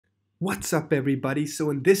What's up everybody? So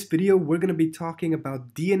in this video we're going to be talking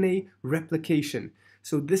about DNA replication.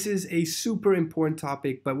 So this is a super important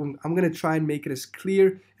topic, but I'm going to try and make it as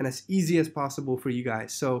clear and as easy as possible for you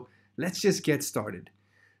guys. So let's just get started.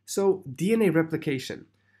 So DNA replication.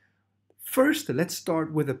 First, let's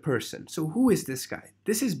start with a person. So who is this guy?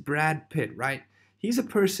 This is Brad Pitt, right? He's a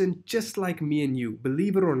person just like me and you,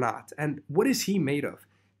 believe it or not. And what is he made of?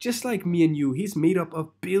 Just like me and you, he's made up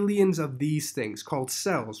of billions of these things called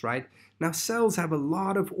cells, right? Now cells have a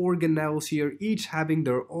lot of organelles here, each having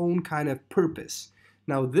their own kind of purpose.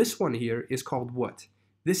 Now this one here is called what?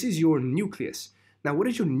 This is your nucleus. Now what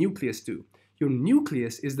does your nucleus do? Your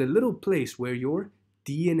nucleus is the little place where your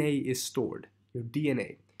DNA is stored. Your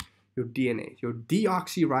DNA, your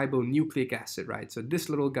deoxyribonucleic acid, right? So this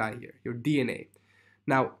little guy here, your DNA.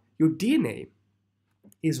 Now your DNA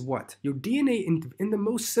is what? Your DNA, in the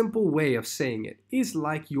most simple way of saying it, is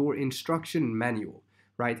like your instruction manual,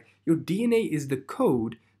 right? Your DNA is the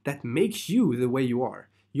code that makes you the way you are.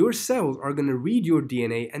 Your cells are going to read your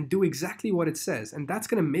DNA and do exactly what it says, and that's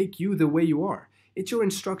going to make you the way you are. It's your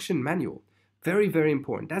instruction manual. Very, very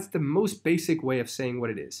important. That's the most basic way of saying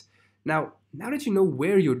what it is. Now that you know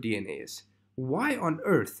where your DNA is, why on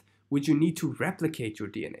earth would you need to replicate your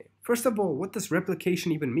DNA? First of all, what does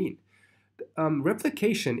replication even mean?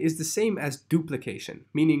 Replication is the same as duplication,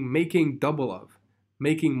 meaning making double of,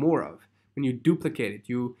 making more of. When you duplicate it,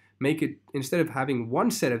 you make it, instead of having one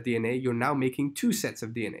set of DNA, you're now making two sets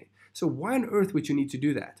of DNA. So why on earth would you need to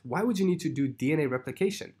do that? Why would you need to do DNA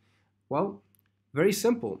replication? Well, very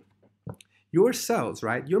simple. Your cells,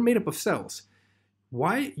 right? You're made up of cells.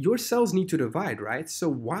 Why? Your cells need to divide, right? So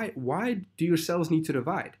why do your cells need to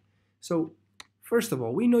divide? So first of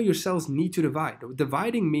all, we know your cells need to divide.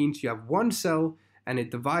 Dividing means you have one cell and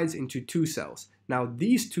it divides into two cells. Now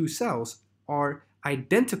these two cells are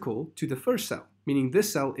identical to the first cell, meaning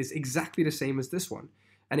this cell is exactly the same as this one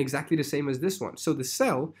and exactly the same as this one. So the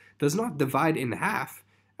cell does not divide in half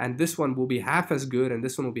and this one will be half as good and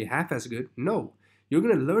this one will be half as good. No, you're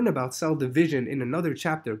going to learn about cell division in another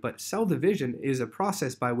chapter, but cell division is a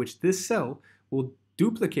process by which this cell will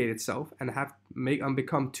duplicate itself and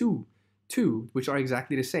become two, which are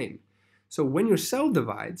exactly the same. So when your cell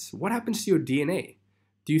divides, what happens to your DNA?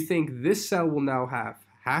 Do you think this cell will now have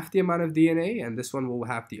half the amount of DNA and this one will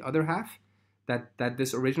have the other half that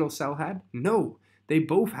this original cell had? No, they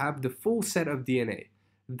both have the full set of DNA.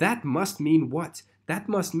 That must mean what? That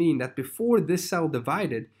must mean that before this cell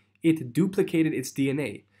divided, it duplicated its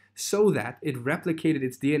DNA so that it replicated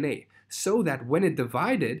its DNA, so that when it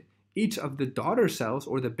divided, each of the daughter cells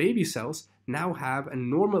or the baby cells now have a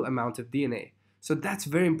normal amount of DNA. So that's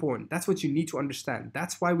very important. That's what you need to understand.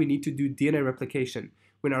 That's why we need to do DNA replication.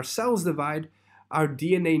 When our cells divide, our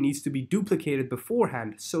DNA needs to be duplicated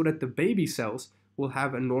beforehand so that the baby cells will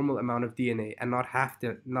have a normal amount of DNA and not half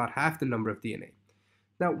the number of DNA.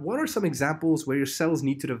 Now, what are some examples where your cells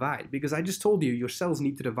need to divide? Because I just told you your cells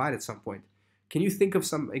need to divide at some point. Can you think of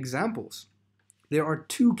some examples? There are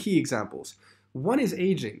two key examples. One is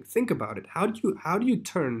aging. Think about it. How do you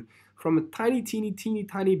turn from a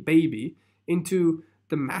teeny baby into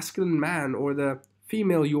the masculine man or the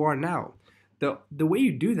female you are now? The way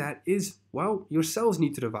you do that is, well, your cells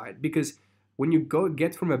need to divide, because when you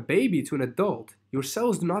get from a baby to an adult, your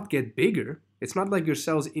cells do not get bigger. It's not like your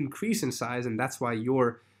cells increase in size and that's why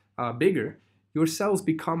you're bigger. Your cells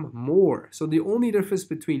become more. So the only difference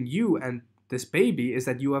between you and this baby is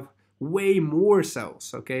that you have way more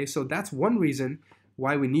cells, okay? So that's one reason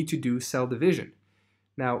why we need to do cell division.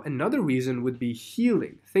 Now, another reason would be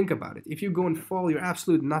healing. Think about it. If you go and fall your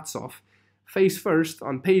absolute nuts off, face first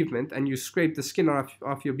on pavement, and you scrape the skin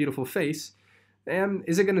off your beautiful face,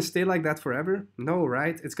 is it going to stay like that forever? No,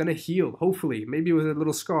 right? It's going to heal, hopefully. Maybe with a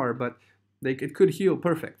little scar, but it could heal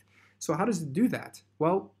perfect. So how does it do that?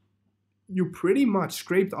 Well, you pretty much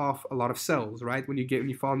scraped off a lot of cells, right? When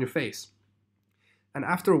you fall on your face. And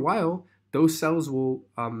after a while, those cells will,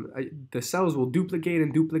 duplicate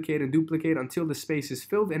and duplicate and duplicate until the space is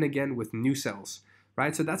filled in again with new cells,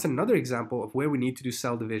 right? So that's another example of where we need to do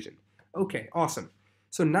cell division. Okay, awesome.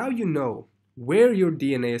 So now you know where your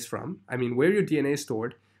DNA is from, where your DNA is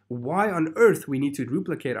stored, why on earth we need to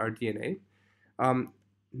duplicate our DNA.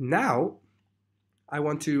 Now, I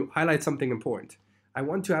want to highlight something important. I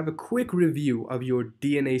want to have a quick review of your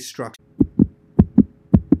DNA structure.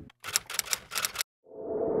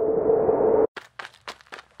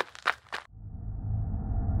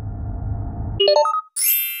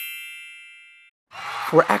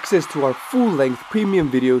 For access to our full-length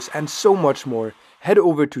premium videos and so much more, head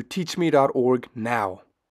over to teachme.org now.